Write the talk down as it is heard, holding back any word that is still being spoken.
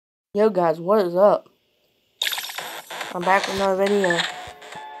Yo guys, what is up? I'm back with another video.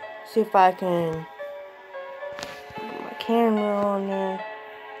 See if I can put my camera on there.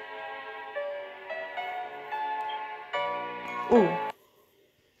 Ooh.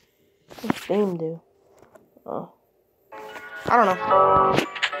 What's Steam do? Oh. I don't know. I'm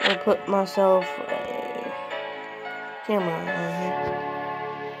gonna put myself a camera on here.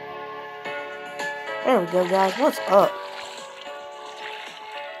 There we go guys, what's up?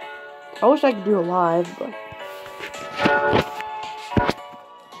 I wish I could do a live, but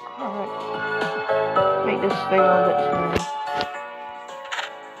alright. Make this thing a little bit smaller.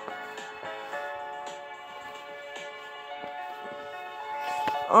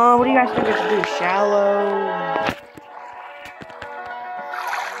 What do you guys think I should do? Shallow?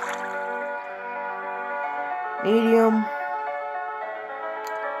 Medium?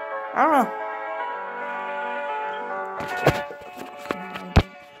 I don't know.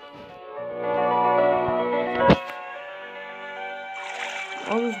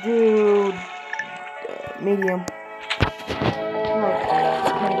 I'll just do medium. Kind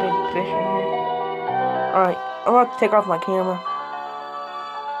of big fish in here. Alright, I'm about to take off my camera.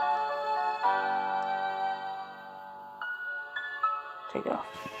 Take it off.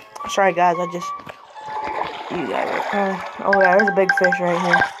 Sorry guys, I just... You guys oh yeah, there's a big fish right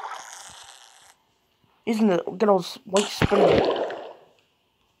here. Using the good old white spoon.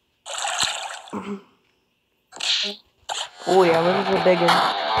 Oh yeah, this is a big one.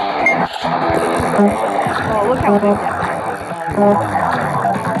 Oh, look how big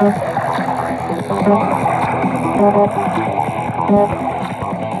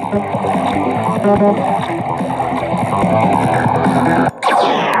that is.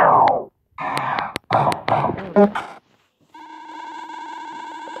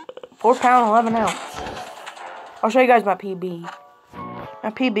 4 pound, 11 ounce. I'll show you guys my PB.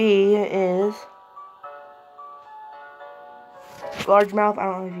 My PB is largemouth. I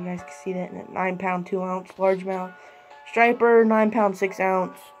don't know if you guys can see that. 9 pound, 2 ounce largemouth. Striper, 9 pound, 6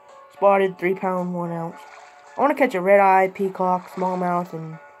 ounce. Spotted, 3 pound, 1 ounce. I want to catch a red eye, peacock, smallmouth,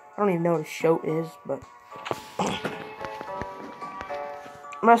 and I don't even know what a shoat is, but I'm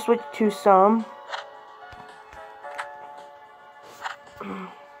gonna switch to some.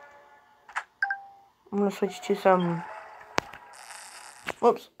 I'm gonna switch to some.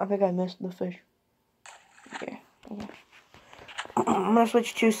 Whoops, I think I missed the fish. Okay. I'm gonna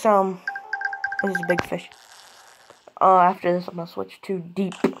switch to some. This is a big fish. After this, I'm gonna switch to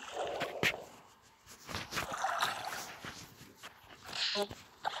deep.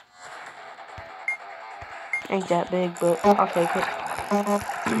 Ain't that big, but I'll take it.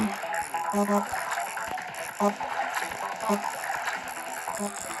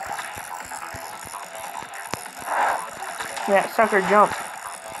 Yeah, sucker jumped.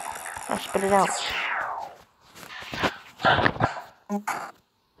 I spit it out.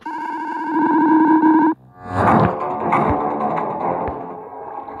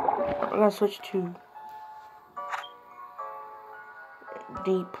 I'm gonna switch to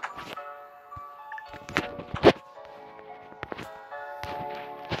deep.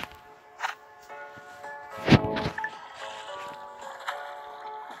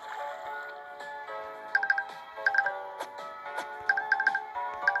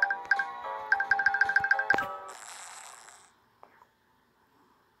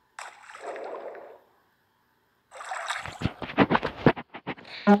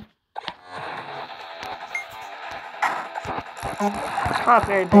 Not a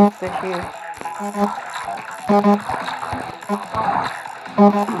very big fish here.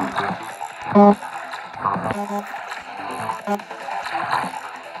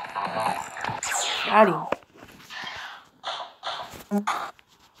 Got him.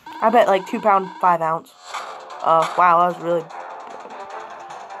 I bet like 2 pound, 5 ounce. Wow, that was really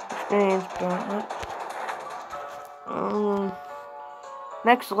experience.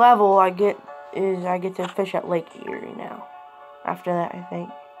 Next level I get to fish at Lake Erie now. After that, I think.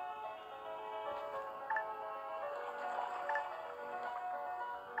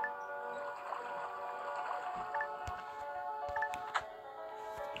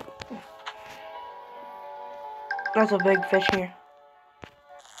 That's a big fish here.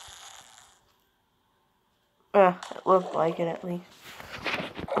 It looked like it at least.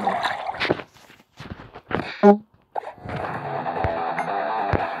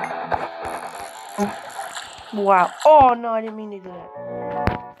 Wow. Oh no, I didn't mean to do that.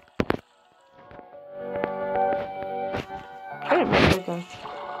 I didn't mean to do that.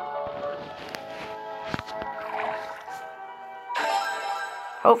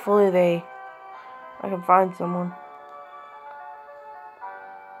 Hopefully I can find someone.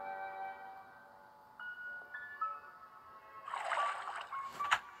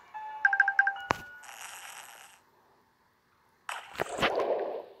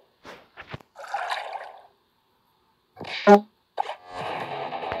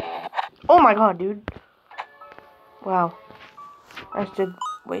 my god, dude. Wow. I just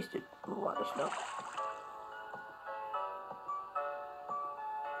wasted a lot of stuff.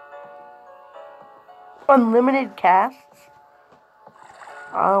 Unlimited casts?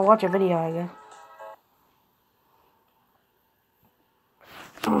 I'll watch a video, I guess.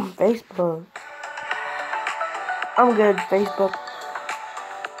 Facebook. I'm good, Facebook.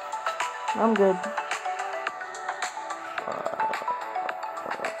 I'm good.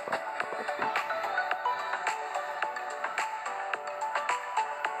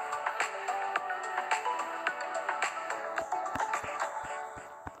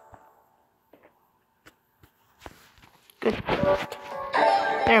 Good.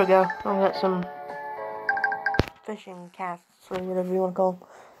 There we go. I've got some fishing casts, or whatever you want to call them.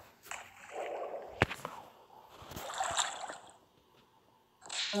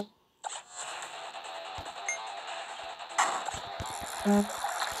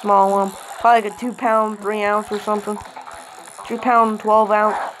 Small one. Probably like a 2 pound, 3 ounce or something. 2 pound, 12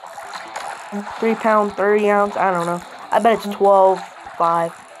 ounce. 3 pound, 30 ounce. I don't know. I bet it's 12,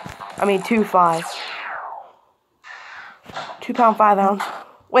 5. I mean, 2, 5. 2 pound, 5 ounce.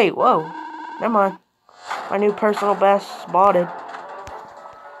 Wait, whoa. Never mind. My new personal best spotted.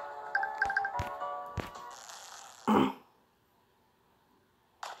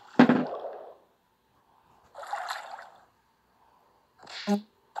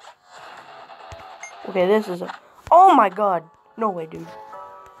 Okay, this is a... Oh my god. No way, dude.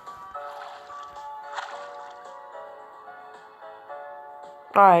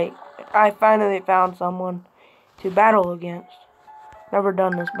 Alright. I finally found someone to battle against. Never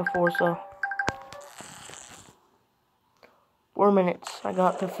done this before, so... 4 minutes. I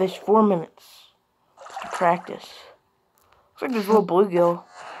got to fish 4 minutes to practice. Looks like there's a little bluegill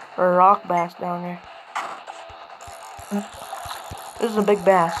or a rock bass down there. This is a big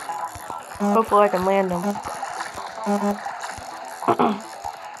bass. Hopefully I can land him.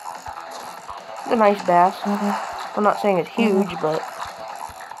 It's a nice bass. I'm not saying it's huge, but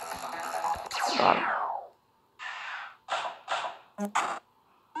got him.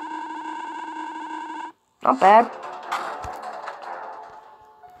 Not bad.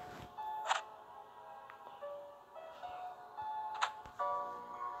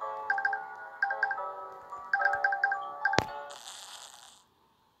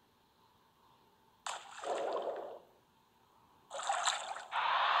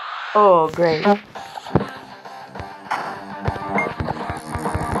 Oh, great.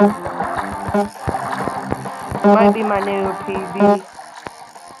 Might be my new PB.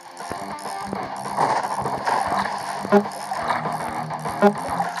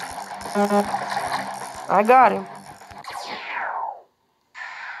 I got him.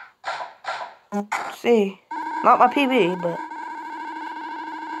 See, not my PB, but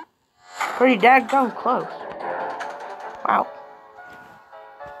pretty daggone close. Wow.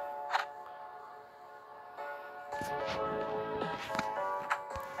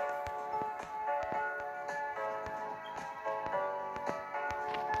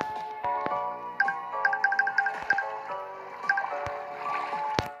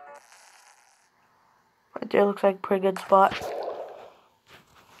 Right there looks like a pretty good spot.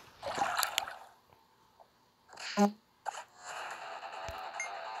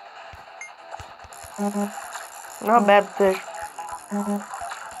 Not bad fish.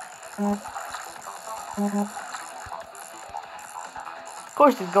 Of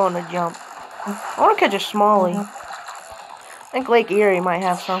course he's going to jump. I want to catch a smallie. I think Lake Erie might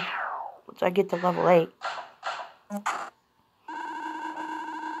have some once I get to level 8.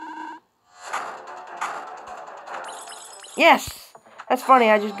 Yes! That's funny,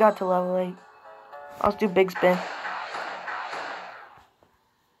 I just got to level 8. Let's do big spin.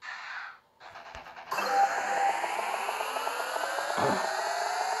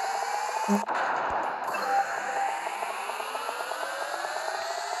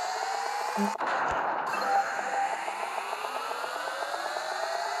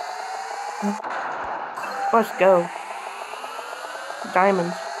 Let's go.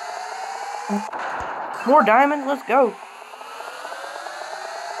 Diamonds. More diamonds? Let's go.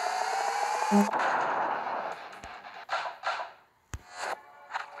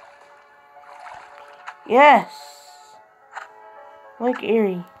 Yes! Lake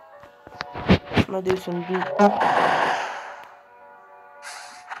Erie. I'm gonna do some deep.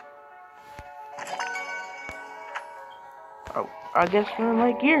 Oh, I guess we're in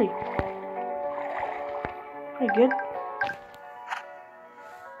Lake Erie. Pretty good.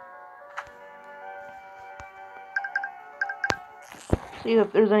 See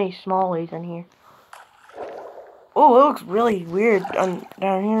if there's any smallies in here. Oh, it looks really weird down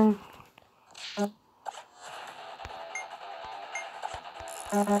here.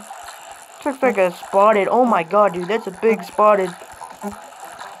 Looks like a spotted. Oh my god, dude, that's a big spotted.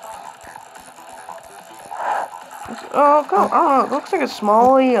 Oh, come on. I don't know. It looks like a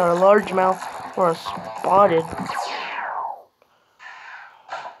smallie or a largemouth or a spotted.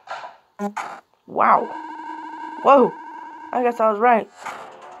 Wow. Whoa. I guess I was right.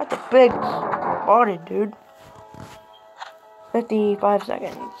 That's a big spotted, dude. 55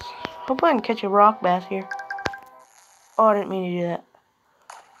 seconds. Hopefully I can catch a rock bass here. Oh, I didn't mean to do that.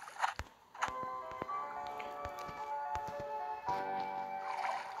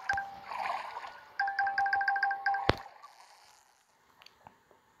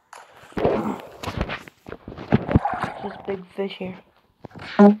 Just big fish here.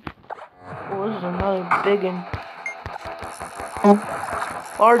 Oh, this is another big one.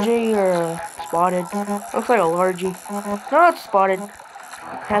 Largie or spotted? Looks like a largie. No, it's spotted.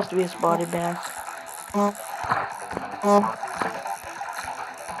 Has to be a spotted bass.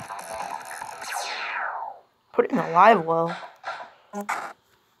 Put it in a live well.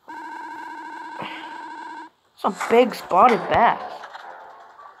 Some big spotted bass.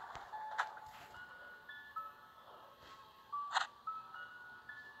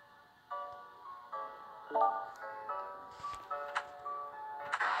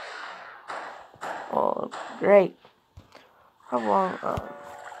 Oh, great. How long?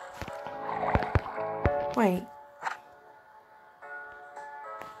 Wait.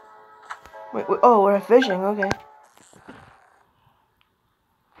 Wait, oh, we're fishing, okay.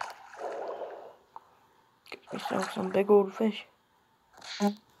 Get myself some big old fish.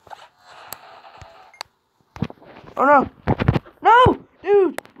 Oh no! No!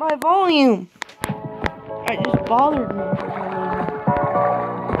 Dude, my volume! It just bothered me for some reason.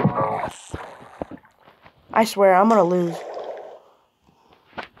 I swear, I'm gonna lose.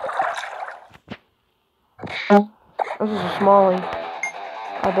 This is a smallie.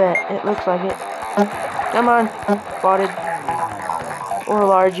 I bet. It looks like it. Come on. Spotted. Or a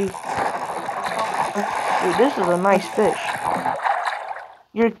largie. Dude, this is a nice fish.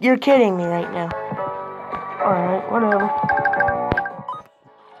 You're kidding me right now. Alright, whatever.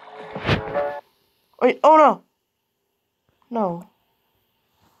 Wait, oh no! No.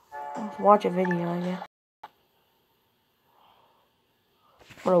 Let's watch a video, I guess.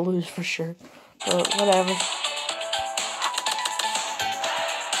 I'm gonna lose for sure. But whatever.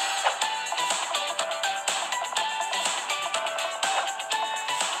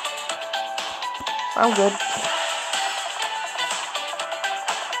 I'm good.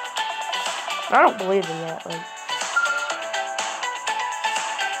 I don't believe in that, like.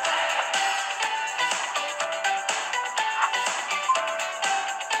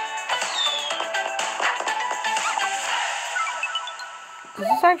 Does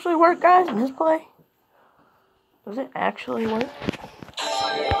this actually work, guys, in this play? Does it actually work?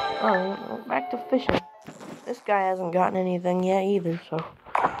 Alright, well, back to fishing. This guy hasn't gotten anything yet either, so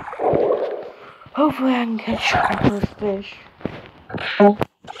hopefully I can catch my first fish. Come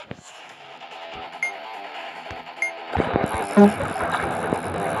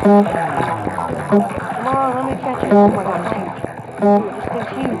on, let me catch it. Oh my god, it's huge. Dude, this thing's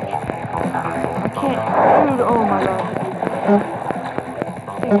huge. I can't. Dude, oh my god.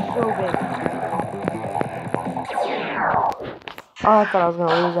 This thing's so big. Oh, I thought I was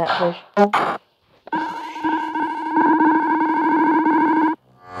gonna lose that fish.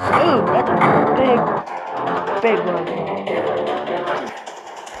 Dude, that's a big one.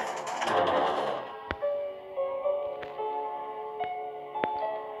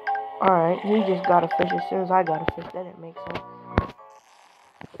 Alright, he just got a fish as soon as I got a fish. That didn't make sense.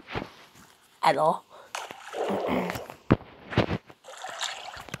 At all.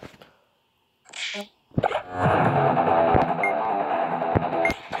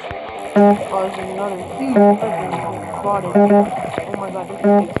 Oh, there's another huge freaking spotted. Oh my god, this is a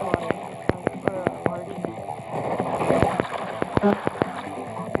big spotted.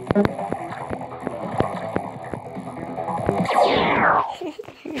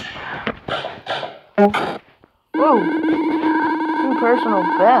 Whoa! Two personal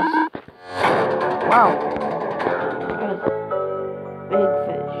best. Wow. That is a big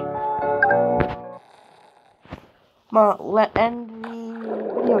fish. Come on, end the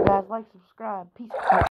video, guys. Like, subscribe. Peace out.